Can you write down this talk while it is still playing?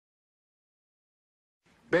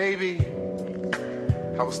Baby,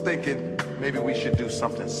 I was thinking maybe we should do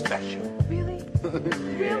something special. Really? Yeah.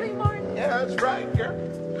 Really, Martin? Yeah, that's right, girl.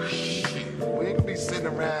 We ain't gonna be sitting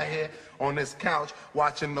around here on this couch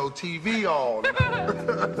watching no TV all night. I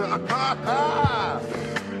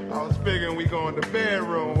was figuring we go in the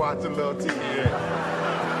bedroom, watch a little TV.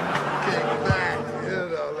 Kick back, you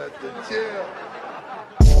know, let the chill.